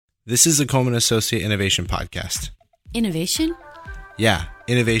This is the Coleman Associate Innovation Podcast. Innovation? Yeah,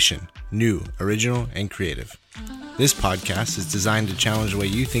 innovation. New, original, and creative. This podcast is designed to challenge the way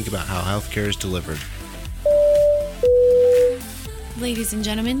you think about how healthcare is delivered. Ladies and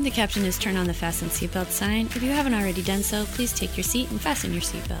gentlemen, the captain has turned on the fasten seatbelt sign. If you haven't already done so, please take your seat and fasten your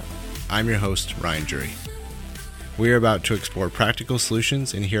seatbelt. I'm your host, Ryan Jury. We are about to explore practical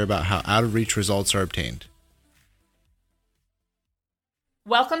solutions and hear about how out-of-reach results are obtained.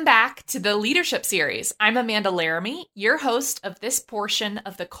 Welcome back to the Leadership Series. I'm Amanda Laramie, your host of this portion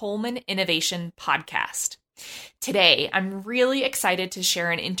of the Coleman Innovation Podcast. Today, I'm really excited to share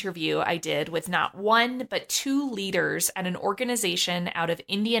an interview I did with not one, but two leaders at an organization out of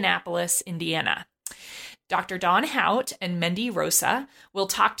Indianapolis, Indiana. Dr. Dawn Hout and Mendy Rosa will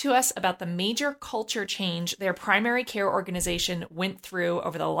talk to us about the major culture change their primary care organization went through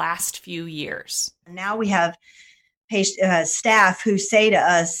over the last few years. Now we have staff who say to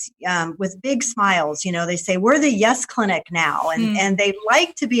us with big smiles, they say, we're the Yes Clinic now. And they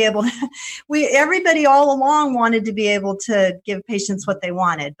like to be able to, everybody all along wanted to be able to give patients what they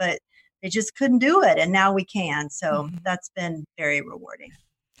wanted, but they just couldn't do it. And now we can. So that's been very rewarding.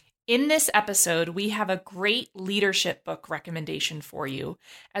 In this episode, we have a great leadership book recommendation for you,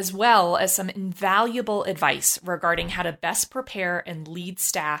 as well as some invaluable advice regarding how to best prepare and lead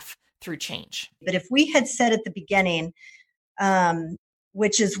staff through change. But if we had said at the beginning,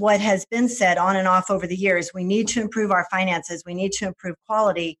 which is what has been said on and off over the years, we need to improve our finances, we need to improve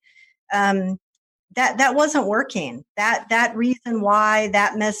quality, that wasn't working. That reason why,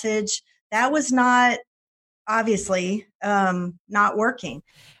 that message, that was not, obviously, not working.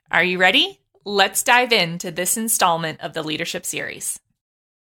 Are you ready? Let's dive into this installment of the Leadership Series.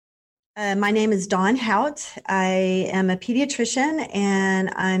 My name is Dawn Hout. I am a pediatrician, and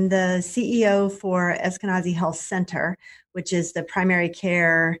I'm the CEO for Eskenazi Health Center, which is the primary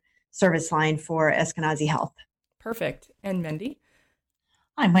care service line for Eskenazi Health. Perfect. And Mendy?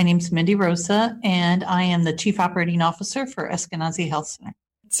 Hi, my name is Mendy Rosa, and I am the Chief Operating Officer for Eskenazi Health Center.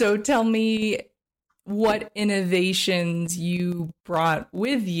 So tell me what innovations you brought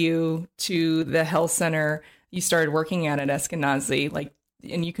with you to the health center you started working at Eskenazi,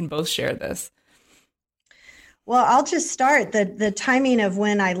 and you can both share this. Well, I'll just start. The timing of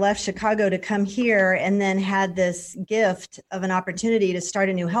when I left Chicago to come here and then had this gift of an opportunity to start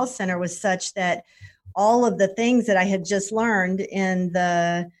a new health center was such that all of the things that I had just learned in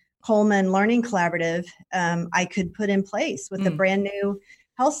the Coleman Learning Collaborative, I could put in place with a brand new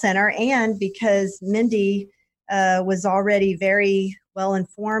health center. And because Mendy was already very well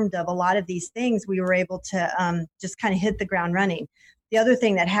informed of a lot of these things, we were able to just kind of hit the ground running. The other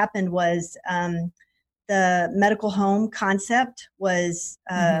thing that happened was the medical home concept was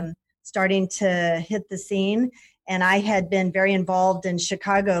starting to hit the scene. And I had been very involved in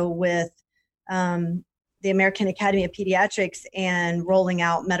Chicago with the American Academy of Pediatrics and rolling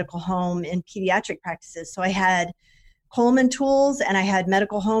out medical home in pediatric practices. So I had Coleman tools and I had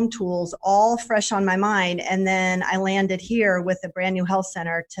medical home tools all fresh on my mind. And then I landed here with a brand new health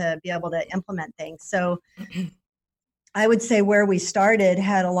center to be able to implement things. So I would say where we started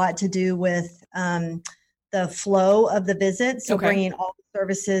had a lot to do with the flow of the visit. So bringing all the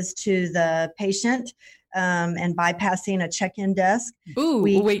services to the patient and bypassing a check-in desk. Ooh,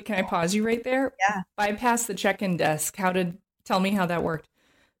 wait, can I pause you right there? Yeah. Bypass the check-in desk. Tell me how that worked.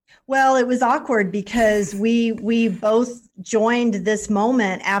 Well, it was awkward because we both joined this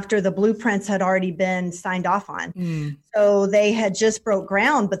moment after the blueprints had already been signed off on. So they had just broke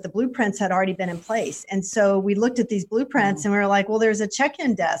ground, but the blueprints had already been in place. And so we looked at these blueprints and we were like, well, there's a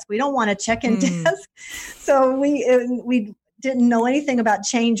check-in desk. We don't want a check-in desk. So we didn't know anything about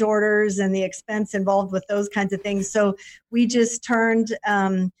change orders and the expense involved with those kinds of things. So we just turned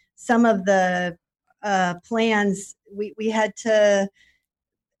some of the plans, we had to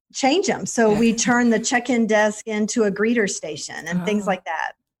change them. So we turned the check-in desk into a greeter station and things like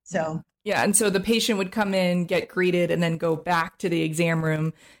that. So yeah. And so the patient would come in, get greeted, and then go back to the exam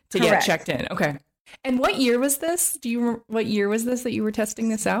room to get checked in. Okay. And what year was this? What year was this that you were testing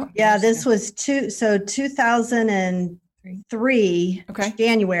this out? Yeah, this was 2003.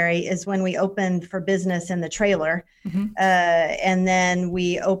 January is when we opened for business in the trailer. And then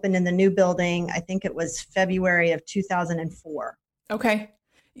we opened in the new building. I think it was February of 2004. Okay.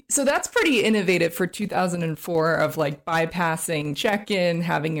 So that's pretty innovative for 2004 of bypassing check-in,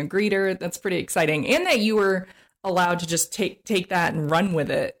 having a greeter. That's pretty exciting. And that you were allowed to just take that and run with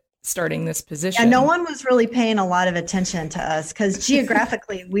it starting this position. And no one was really paying a lot of attention to us because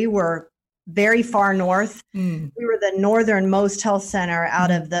geographically we were very far north. We were the northernmost health center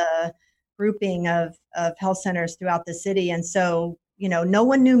out of the grouping of health centers throughout the city. And so, no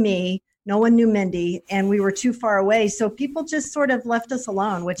one knew me, no one knew Mindy, and we were too far away. So people just sort of left us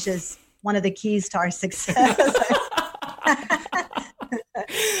alone, which is one of the keys to our success.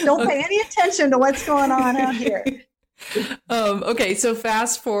 Don't pay any attention to what's going on out here. Okay, so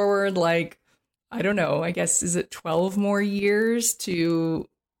fast forward, like, I don't know, I guess, is it 12 more years to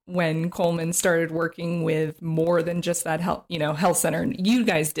when Coleman started working with more than just that health center? You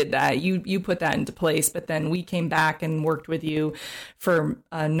guys did that. You put that into place, but then we came back and worked with you for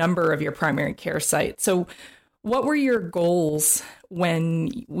a number of your primary care sites. So what were your goals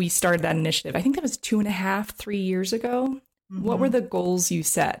when we started that initiative? I think that was 2.5, 3 years ago. Mm-hmm. What were the goals you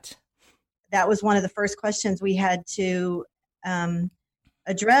set? That was one of the first questions we had to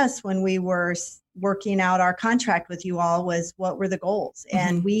address when we were working out our contract with you all, was what were the goals? Mm-hmm.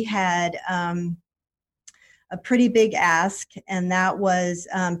 And we had a pretty big ask, and that was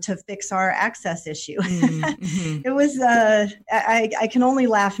to fix our access issue. Mm-hmm. It was, I can only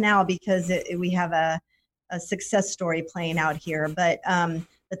laugh now because we have a success story playing out here, but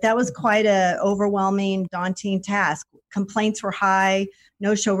that was quite a overwhelming, daunting task. Complaints were high,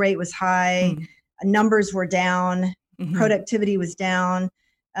 no-show rate was high, numbers were down, productivity was down.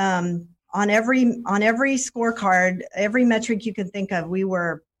 On every scorecard, every metric you can think of, we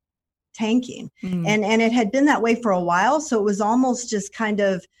were tanking. And it had been that way for a while. So it was almost just kind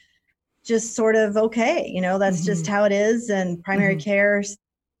of just sort of, okay, that's just how it is. And primary care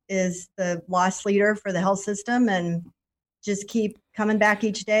is the loss leader for the health system, and just keep coming back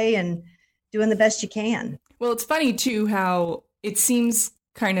each day and doing the best you can. Well, it's funny too, how it seems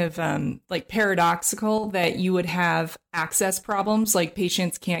kind of like paradoxical that you would have access problems, like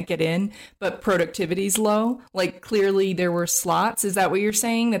patients can't get in, but productivity's low. Like, clearly there were slots. Is that what you're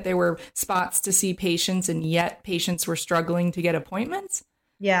saying? That there were spots to see patients and yet patients were struggling to get appointments?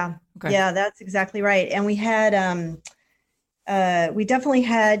 Yeah. Okay. Yeah, that's exactly right. And we had, we definitely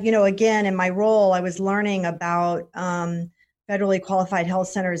had, again, in my role, I was learning about federally qualified health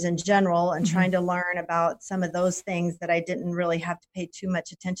centers in general, and trying to learn about some of those things that I didn't really have to pay too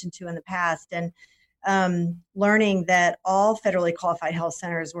much attention to in the past. And learning that all federally qualified health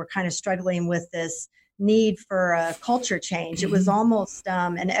centers were kind of struggling with this need for a culture change. It was almost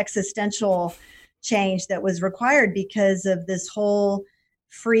an existential change that was required because of this whole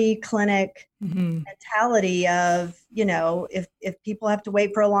free clinic mentality of, if people have to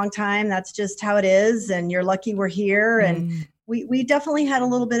wait for a long time, that's just how it is. And you're lucky we're here. And we definitely had a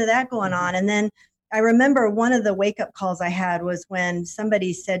little bit of that going on. And then I remember one of the wake up calls I had was when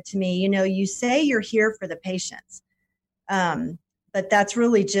somebody said to me, you say you're here for the patients, but that's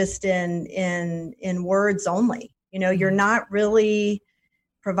really just in words only. You're not really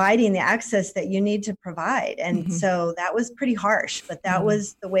providing the access that you need to provide. And so that was pretty harsh, but that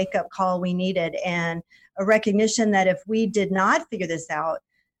was the wake up call we needed, and a recognition that if we did not figure this out,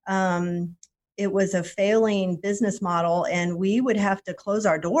 it was a failing business model and we would have to close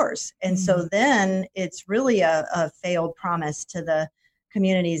our doors. And so then it's really a failed promise to the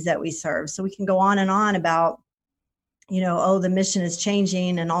communities that we serve. So we can go on and on about, the mission is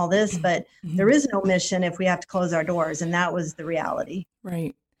changing and all this, but there is no mission if we have to close our doors. And that was the reality.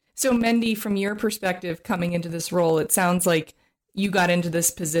 Right. So Mindy, from your perspective, coming into this role, it sounds like you got into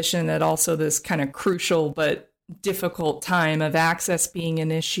this position at also this kind of crucial but difficult time of access being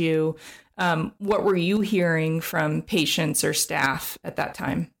an issue. What were you hearing from patients or staff at that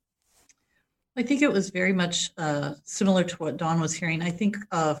time? I think it was very much similar to what Dawn was hearing. I think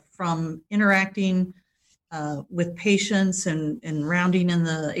from interacting with patients and rounding in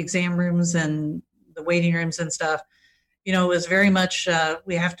the exam rooms and the waiting rooms and stuff, it was very much,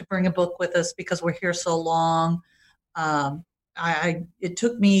 we have to bring a book with us because we're here so long. It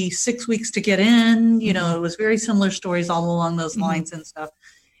took me 6 weeks to get in, it was very similar stories all along those lines and stuff.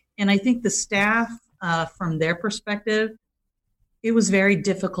 And I think the staff, from their perspective, it was very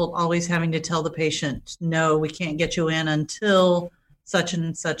difficult always having to tell the patient, no, we can't get you in until such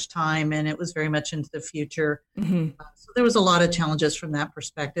and such time. And it was very much into the future. So there was a lot of challenges from that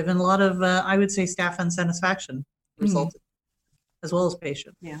perspective, and a lot of, I would say, staff unsatisfaction resulted, as well as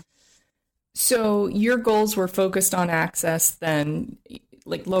patient. Yeah. So your goals were focused on access then,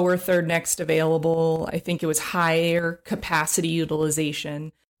 like lower third next available. I think it was higher capacity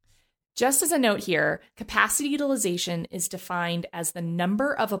utilization. Just as a note here, capacity utilization is defined as the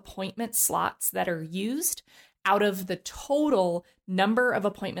number of appointment slots that are used out of the total number of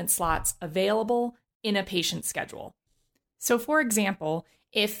appointment slots available in a patient schedule. So for example,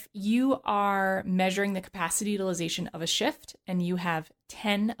 if you are measuring the capacity utilization of a shift and you have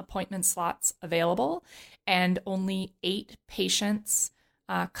 10 appointment slots available and only 8 patients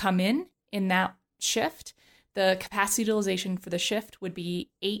come in that shift, the capacity utilization for the shift would be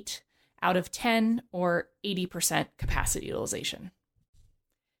 8 out of 10 or 80% capacity utilization.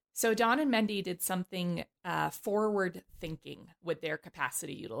 So Dawn and Mendy did something forward thinking with their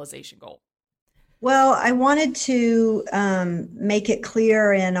capacity utilization goal. Well, I wanted to make it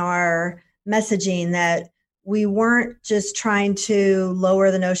clear in our messaging that we weren't just trying to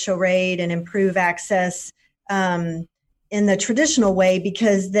lower the no-show rate and improve access in the traditional way,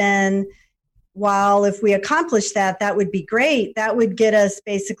 because then while if we accomplish that, that would be great. That would get us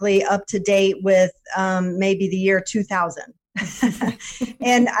basically up to date with maybe the year 2000.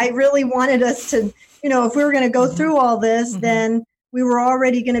 And I really wanted us to, if we were going to go through all this, then we were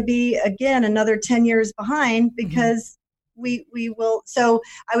already going to be, again, another 10 years behind, because we will. So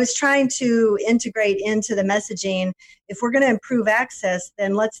I was trying to integrate into the messaging, if we're going to improve access,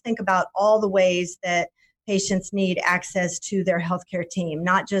 then let's think about all the ways that patients need access to their healthcare team,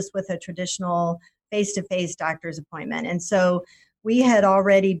 not just with a traditional face-to-face doctor's appointment. And so we had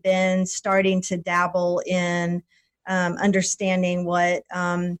already been starting to dabble in understanding what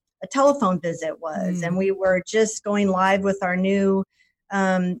a telephone visit was. And we were just going live with our new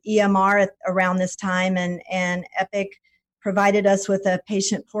EMR around this time, and Epic provided us with a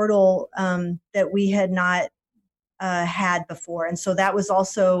patient portal that we had not had before. And so that was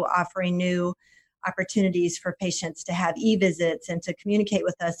also offering new opportunities for patients to have e-visits and to communicate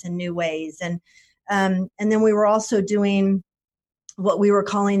with us in new ways. And then we were also doing what we were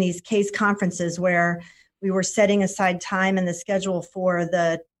calling these case conferences, where we were setting aside time in the schedule for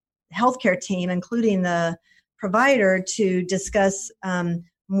the healthcare team, including the provider, to discuss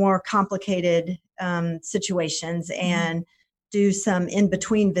more complicated situations and do some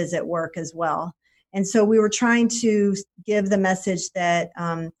in-between visit work as well. And so we were trying to give the message that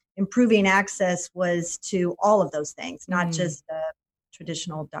improving access was to all of those things, not just a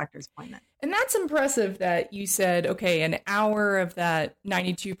traditional doctor's appointment. And that's impressive that you said, okay, an hour of that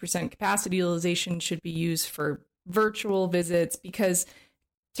 92% capacity utilization should be used for virtual visits, because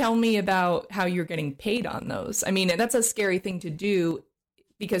tell me about how you're getting paid on those. I mean, that's a scary thing to do,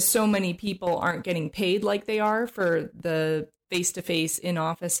 because so many people aren't getting paid like they are for the face-to-face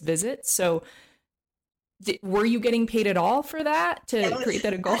in-office visits. So were you getting paid at all for that, to create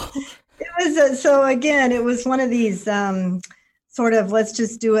that a goal? It was so again, it was one of these sort of, let's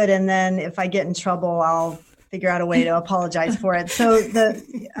just do it, and then if I get in trouble, I'll figure out a way to apologize for it. So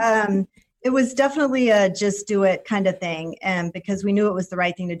it was definitely a just do it kind of thing, and because we knew it was the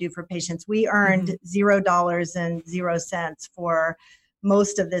right thing to do for patients. We earned $0.00 for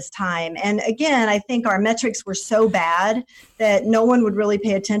most of this time. And again, I think our metrics were so bad that no one would really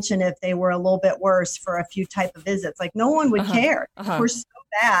pay attention if they were a little bit worse for a few type of visits. Like, no one would care. We're so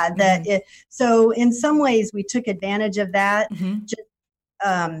bad that so in some ways we took advantage of that. Just,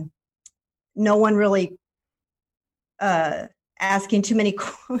 no one really asking too many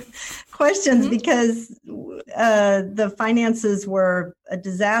questions because the finances were a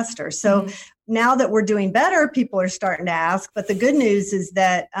disaster. So now that we're doing better, people are starting to ask. But the good news is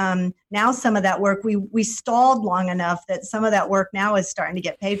that now some of that work, we stalled long enough that some of that work now is starting to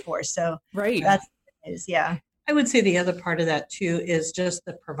get paid for. So that's the good news. Yeah. I would say the other part of that too is just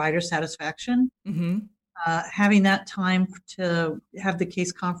the provider satisfaction. Having that time to have the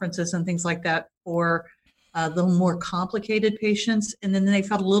case conferences and things like that for the more complicated patients, and then they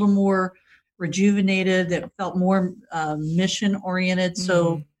felt a little more rejuvenated, that felt more mission oriented.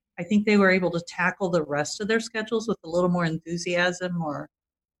 So I think they were able to tackle the rest of their schedules with a little more enthusiasm or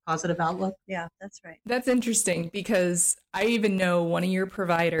positive outlook. Yeah, that's right. That's interesting, because I even know one of your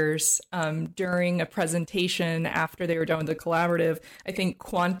providers during a presentation after they were done with the collaborative, I think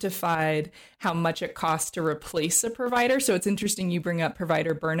quantified how much it costs to replace a provider. So it's interesting you bring up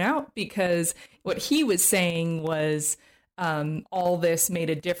provider burnout, because what he was saying was all this made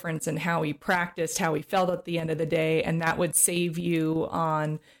a difference in how he practiced, how he felt at the end of the day, and that would save you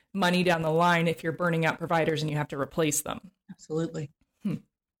on money down the line if you're burning out providers and you have to replace them. Absolutely.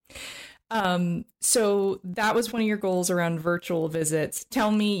 So that was one of your goals around virtual visits.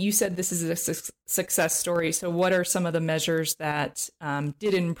 Tell me, you said this is a success story. So what are some of the measures that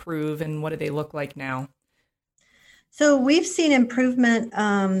did improve, and what do they look like now? So we've seen improvement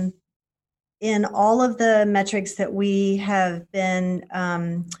in all of the metrics that we have been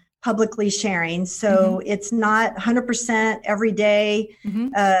publicly sharing. So it's not 100% every day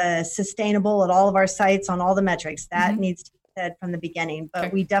sustainable at all of our sites on all the metrics. That needs to be said from the beginning.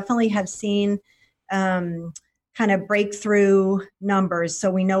 But we definitely have seen kind of breakthrough numbers, so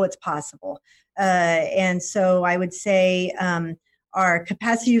we know it's possible. And so I would say our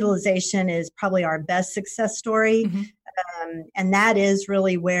capacity utilization is probably our best success story. And that is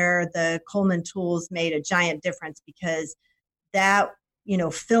really where the Coleman tools made a giant difference, because that,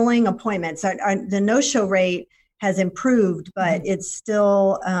 filling appointments, the no-show rate has improved, but it's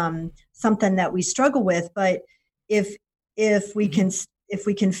still something that we struggle with. But if we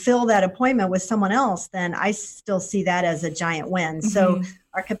can fill that appointment with someone else, then I still see that as a giant win. So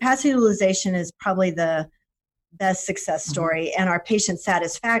our capacity utilization is probably the best success story, and our patient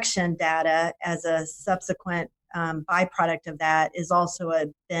satisfaction data as a subsequent byproduct of that is also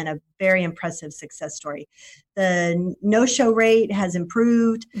been a very impressive success story. The no-show rate has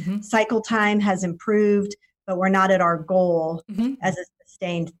improved, cycle time has improved, but we're not at our goal as a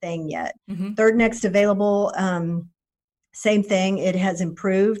sustained thing yet. Third next available, same thing, it has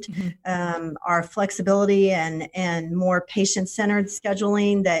improved. Our flexibility and more patient-centered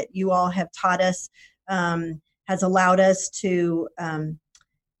scheduling that you all have taught us has allowed us to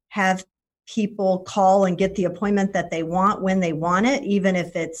have people call and get the appointment that they want when they want it, even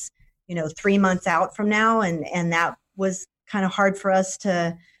if it's 3 months out from now, and that was kind of hard for us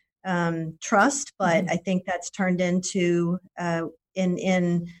to trust, but I think that's turned into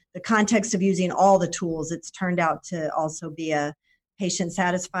in the context of using all the tools, it's turned out to also be a patient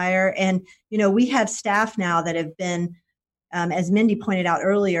satisfier. And we have staff now that have been, as Mindy pointed out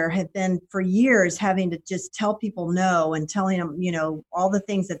earlier, have been for years having to just tell people no, and telling them, all the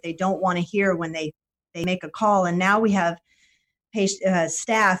things that they don't want to hear when they make a call. And now we have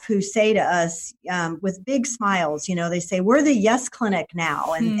staff who say to us with big smiles, they say, we're the yes clinic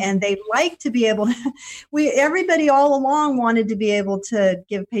now. And they like to be able to, everybody all along wanted to be able to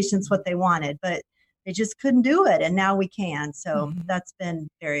give patients what they wanted, but they just couldn't do it. And now we can. So that's been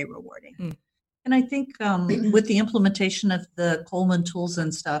very rewarding. And I think with the implementation of the Coleman tools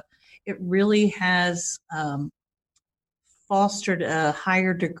and stuff, it really has fostered a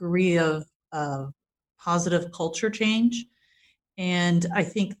higher degree of positive culture change. And I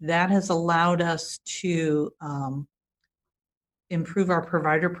think that has allowed us to improve our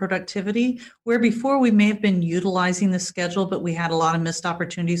provider productivity, where before we may have been utilizing the schedule, but we had a lot of missed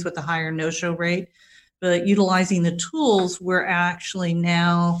opportunities with the higher no-show rate. But utilizing the tools, we're actually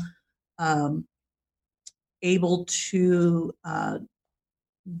now able to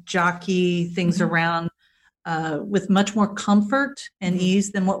jockey things around with much more comfort and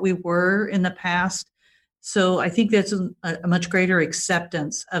ease than what we were in the past. So I think there's a much greater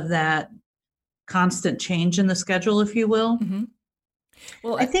acceptance of that constant change in the schedule, if you will.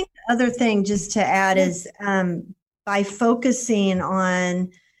 Well, I think the other thing just to add is by focusing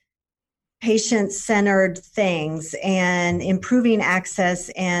on patient-centered things and improving access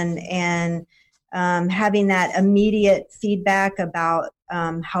and having that immediate feedback about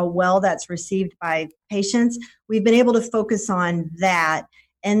how well that's received by patients, we've been able to focus on that.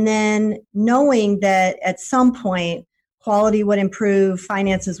 And then knowing that at some point, quality would improve,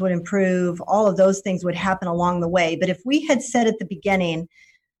 finances would improve, all of those things would happen along the way. But if we had said at the beginning,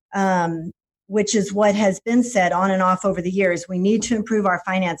 which is what has been said on and off over the years, we need to improve our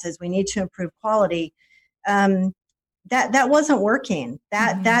finances, we need to improve quality, that wasn't working.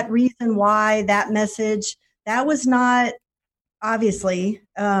 That reason why, that message, that was not obviously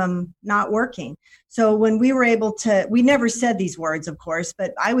not working. So when we were able to, we never said these words, of course,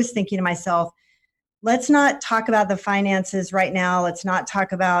 but I was thinking to myself, let's not talk about the finances right now. Let's not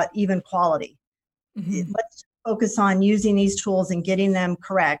talk about even quality. Let's focus on using these tools and getting them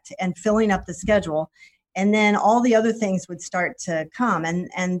correct and filling up the schedule. And then all the other things would start to come.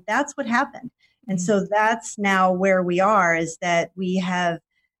 And that's what happened. And so that's now where we are, is that we have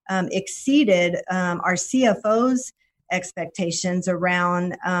exceeded our CFO's expectations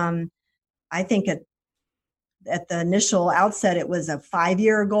around, I think at the initial outset, it was a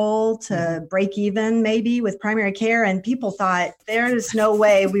 5-year goal to break even maybe with primary care. And people thought there's no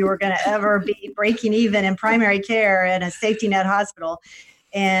way we were going to ever be breaking even in primary care at a safety net hospital.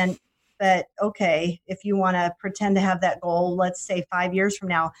 But okay, if you want to pretend to have that goal, let's say 5 years from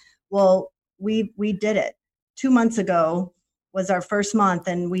now, well, we did it. 2 months ago was our first month,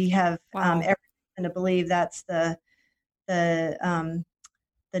 and we have every reason to believe that's the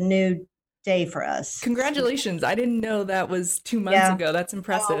new day for us. Congratulations. I didn't know that was 2 months ago. That's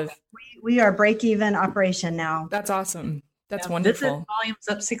impressive. We are break-even operation now. That's awesome. That's wonderful. Visit volume's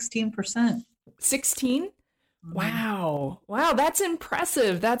up 16%. 16? Wow. That's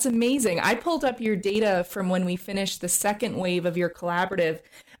impressive. That's amazing. I pulled up your data from when we finished the second wave of your collaborative,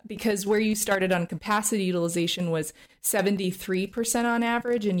 because where you started on capacity utilization was 73% on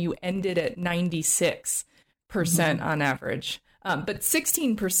average, and you ended at 96% on average. But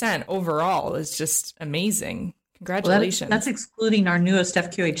 16% overall is just amazing. Congratulations. That's excluding our newest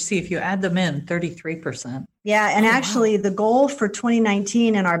FQHC. If you add them in, 33%. Yeah. And actually, the goal for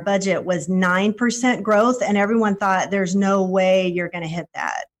 2019 in our budget was 9% growth. And everyone thought there's no way you're going to hit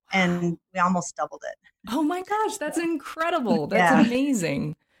that. And we almost doubled it. Oh my gosh, that's incredible. That's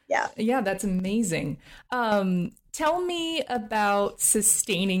amazing. Yeah. Yeah, that's amazing. Tell me about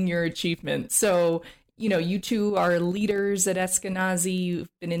sustaining your achievement. So, you two are leaders at Eskenazi. You've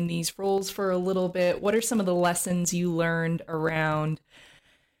been in these roles for a little bit. What are some of the lessons you learned around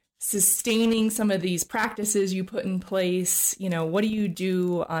sustaining some of these practices you put in place? What do you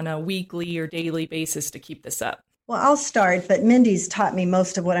do on a weekly or daily basis to keep this up? Well, I'll start, but Mindy's taught me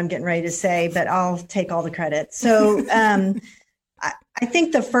most of what I'm getting ready to say, but I'll take all the credit. So I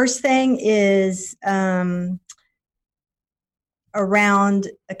think the first thing is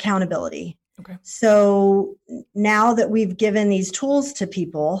around accountability. Okay. So now that we've given these tools to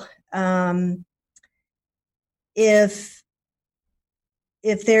people, if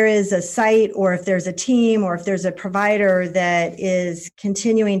there is a site or if there's a team or if there's a provider that is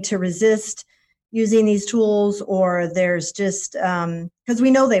continuing to resist using these tools, or there's just, because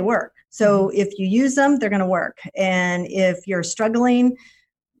we know they work. So if you use them, they're going to work. And if you're struggling,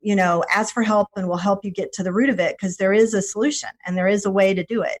 ask for help and we'll help you get to the root of it, because there is a solution and there is a way to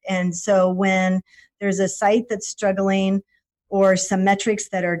do it. And so when there's a site that's struggling or some metrics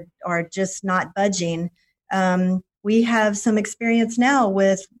that are just not budging, we have some experience now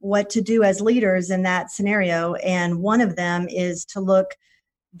with what to do as leaders in that scenario. And one of them is to look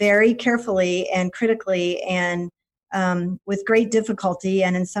very carefully and critically and with great difficulty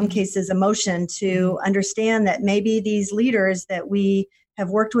and in some cases emotion to understand that maybe these leaders that we have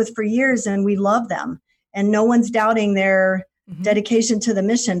worked with for years and we love them and no one's doubting their dedication to the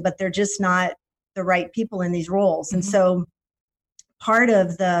mission, but they're just not the right people in these roles. And so part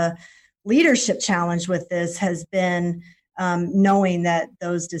of the leadership challenge with this has been knowing that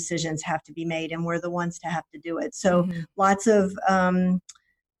those decisions have to be made and we're the ones to have to do it. So lots of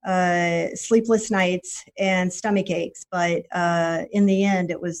sleepless nights and stomach aches, but in the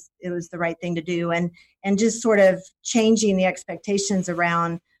end, it was the right thing to do, and just sort of changing the expectations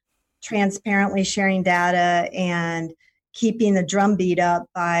around transparently sharing data and keeping the drumbeat up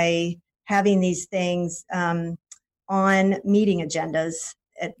by having these things on meeting agendas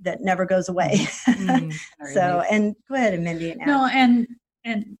that never goes away. So, and go ahead, Mindy. No, and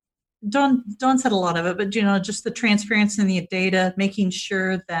Dawn said a lot of it, but just the transparency in the data, making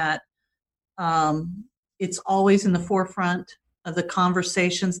sure that it's always in the forefront of the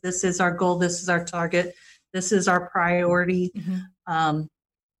conversations. This is our goal. This is our target. This is our priority. And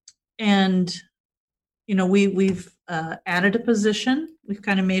we've added a position. We've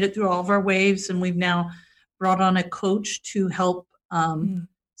kind of made it through all of our waves, and we've now brought on a coach to help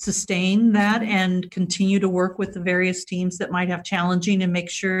sustain that and continue to work with the various teams that might have challenging and make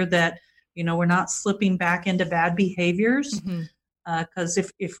sure that, we're not slipping back into bad behaviors. Because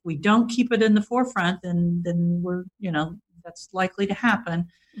if we don't keep it in the forefront, then we're, that's likely to happen.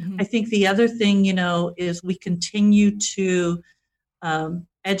 I think the other thing, is we continue to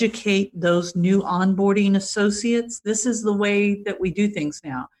educate those new onboarding associates. This is the way that we do things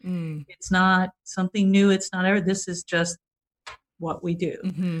now. It's not something new. It's not this is just what we do.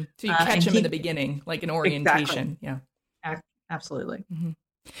 So you catch them in the beginning, like an orientation. Exactly. Yeah, absolutely.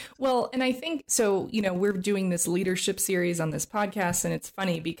 Well, and I think so, we're doing this leadership series on this podcast, and it's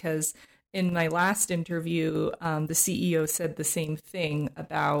funny because in my last interview, the CEO said the same thing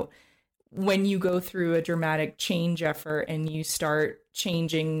about when you go through a dramatic change effort and you start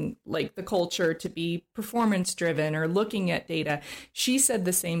changing like the culture to be performance driven or looking at data. She said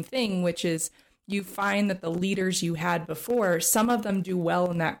the same thing, which is you find that the leaders you had before, some of them do well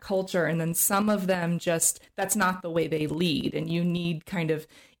in that culture, and then some of them just, that's not the way they lead. And you need kind of,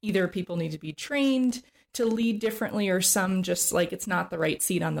 either people need to be trained to lead differently, or some just like, it's not the right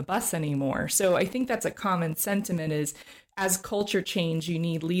seat on the bus anymore. So I think that's a common sentiment is as culture change, you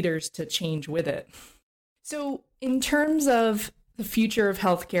need leaders to change with it. So in terms of the future of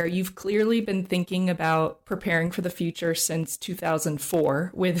healthcare, you've clearly been thinking about preparing for the future since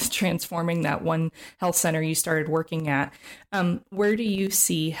 2004 with transforming that one health center you started working at. Where do you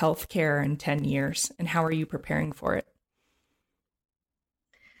see healthcare in 10 years, and how are you preparing for it?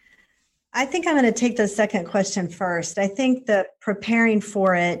 I think I'm going to take the second question first. I think that preparing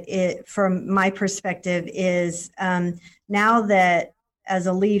for it from my perspective, is now that as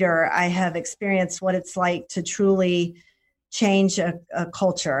a leader, I have experienced what it's like to truly change a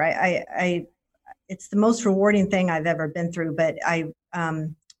culture. It's the most rewarding thing I've ever been through, but I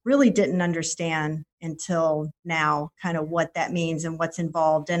really didn't understand until now kind of what that means and what's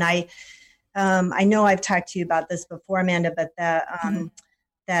involved. And I know I've talked to you about this before, Amanda, but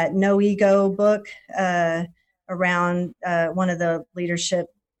that No Ego book around one of the leadership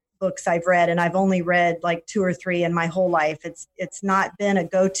books I've read, and I've only read like 2 or 3 in my whole life. It's not been a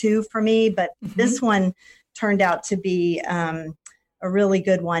go-to for me, but this one turned out to be a really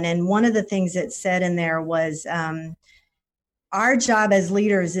good one. And one of the things it said in there was our job as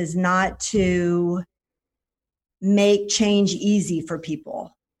leaders is not to make change easy for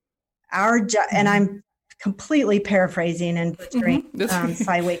people. Our job, and I'm completely paraphrasing and butchering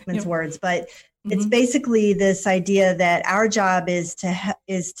Cy Wakeman's words, but it's basically this idea that our job is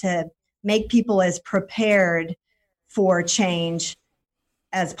to make people as prepared for change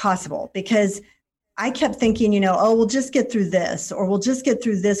as possible. Because I kept thinking, we'll just get through this, or we'll just get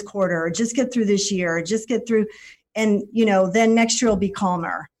through this quarter, or just get through this year, or just get through, and then next year will be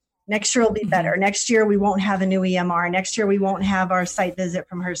calmer. Next year will be better. Next year, we won't have a new EMR. Next year, we won't have our site visit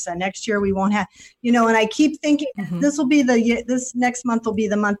from HRSA. Next year, we won't have, and I keep thinking this next month will be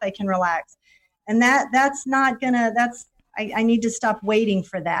the month I can relax. And that's not gonna, I need to stop waiting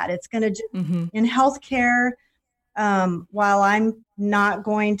for that. It's gonna, in healthcare, while I'm not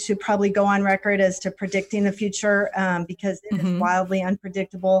going to probably go on record as to predicting the future, because it is wildly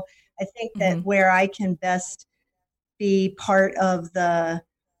unpredictable, I think that where I can best be part of the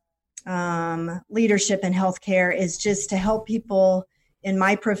leadership in healthcare is just to help people in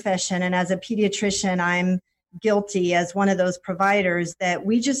my profession. And as a pediatrician, I'm guilty as one of those providers that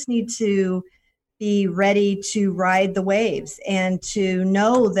we just need to be ready to ride the waves and to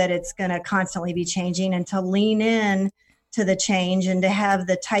know that it's going to constantly be changing, and to lean in to the change, and to have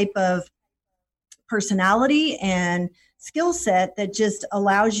the type of personality and skill set that just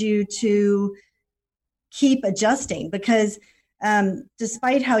allows you to keep adjusting. Because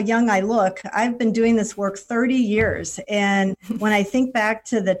despite how young I look, I've been doing this work 30 years. And when I think back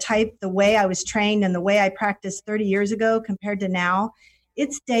to the way I was trained and the way I practiced 30 years ago compared to now,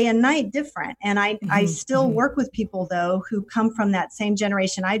 it's day and night different. And I still work with people, though, who come from that same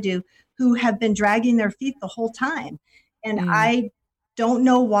generation I do, who have been dragging their feet the whole time. And I don't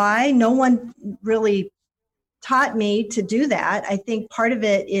know why. No one really taught me to do that. I think part of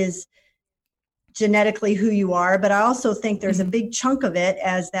it is genetically who you are, but I also think there's a big chunk of it,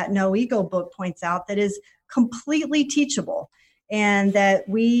 as that No Ego book points out, that is completely teachable, and that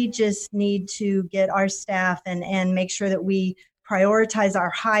we just need to get our staff and make sure that we prioritize our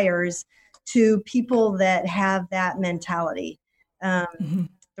hires to people that have that mentality. The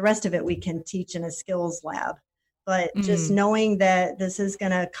rest of it we can teach in a skills lab, but just knowing that this is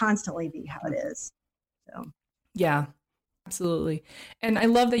going to constantly be how it is. So, yeah. Absolutely. And I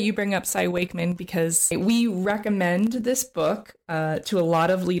love that you bring up Cy Wakeman, because we recommend this book to a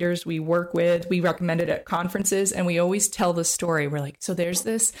lot of leaders we work with. We recommend it at conferences, and we always tell the story. We're like, so there's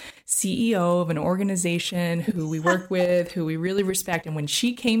this CEO of an organization who we work with, who we really respect. And when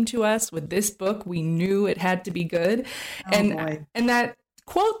she came to us with this book, we knew it had to be good. And that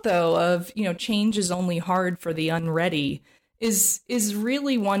quote, though, of, change is only hard for the unready is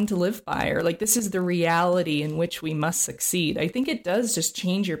really one to live by, or like, this is the reality in which we must succeed. I think it does just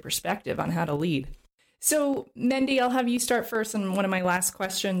change your perspective on how to lead. So, Mendy, I'll have you start first on one of my last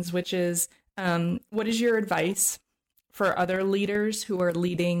questions, which is, what is your advice for other leaders who are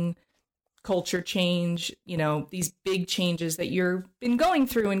leading culture change, these big changes that you've been going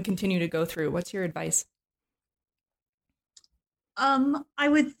through and continue to go through? What's your advice? I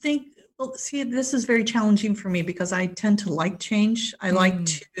would think, well, see, this is very challenging for me because I tend to like change. I like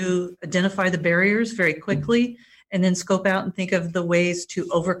to identify the barriers very quickly and then scope out and think of the ways to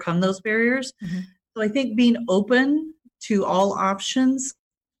overcome those barriers. So I think being open to all options.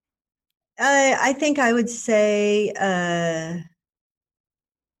 I think I would say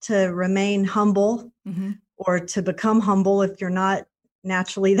to remain humble, or to become humble if you're not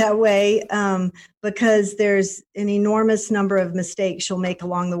naturally that way, because there's an enormous number of mistakes you'll make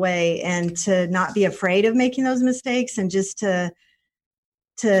along the way, and to not be afraid of making those mistakes, and just to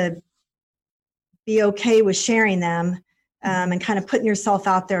be okay with sharing them, and kind of putting yourself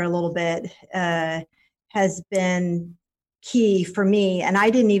out there a little bit has been key for me. And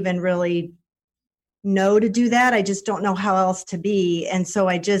I didn't even really know to do that. I just don't know how else to be. And so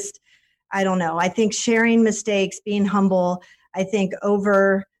I don't know. I think sharing mistakes, being humble, I think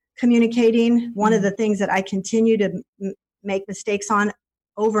over communicating, one of the things that I continue to make mistakes on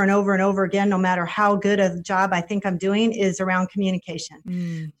over and over and over again, no matter how good a job I think I'm doing, is around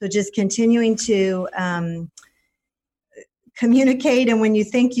communication. So just continuing to communicate, and when you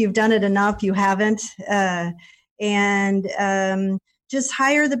think you've done it enough, you haven't. And just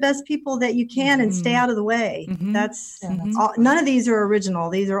hire the best people that you can and stay out of the way. That's all. None of these are original.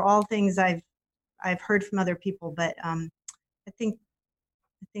 These are all things I've heard from other people, but I think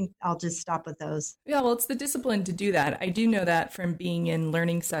I'll just stop with those. Yeah, well, it's the discipline to do that. I do know that from being in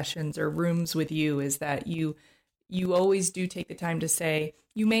learning sessions or rooms with you, is that you always do take the time to say,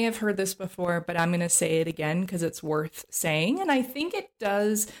 you may have heard this before, but I'm going to say it again because it's worth saying. And I think it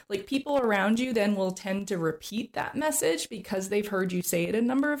does, like, people around you then will tend to repeat that message because they've heard you say it a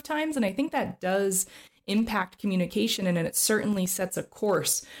number of times. And I think that does impact communication, and it certainly sets a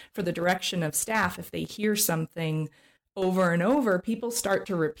course for the direction of staff. If they hear something over and over, people start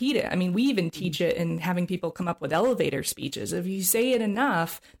to repeat it. I mean, we even teach it in having people come up with elevator speeches. If you say it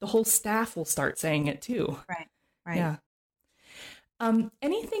enough, the whole staff will start saying it too. Right. Yeah.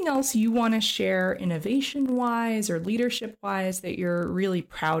 Anything else you want to share innovation-wise or leadership-wise that you're really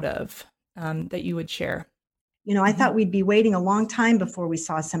proud of, that you would share? I thought we'd be waiting a long time before we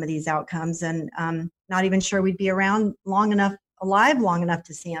saw some of these outcomes, and not even sure we'd be alive long enough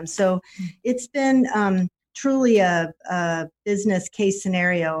to see them. So it's been truly a business case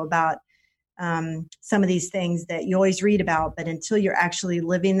scenario about some of these things that you always read about, but until you're actually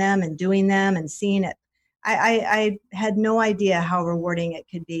living them and doing them and seeing it, I had no idea how rewarding it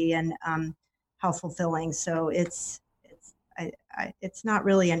could be and how fulfilling. So it's not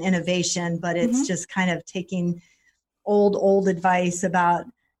really an innovation, but it's just kind of taking old advice about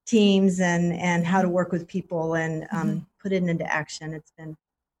teams and how to work with people and put it into action. It's been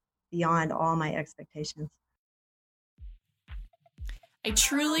beyond all my expectations. I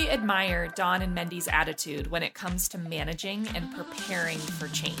truly admire Dawn and Mendy's attitude when it comes to managing and preparing for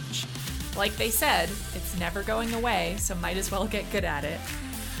change. Like they said, it's never going away, so might as well get good at it.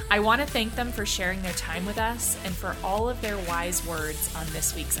 I want to thank them for sharing their time with us and for all of their wise words on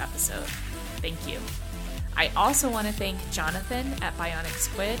this week's episode. Thank you. I also want to thank Jonathan at Bionic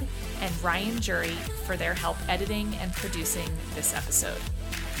Squid and Ryan Jury for their help editing and producing this episode.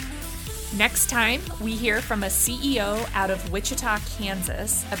 Next time, we hear from a CEO out of Wichita,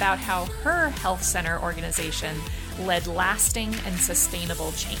 Kansas, about how her health center organization led lasting and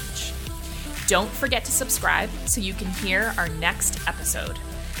sustainable change. Don't forget to subscribe so you can hear our next episode.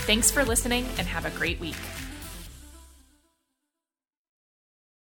 Thanks for listening and have a great week.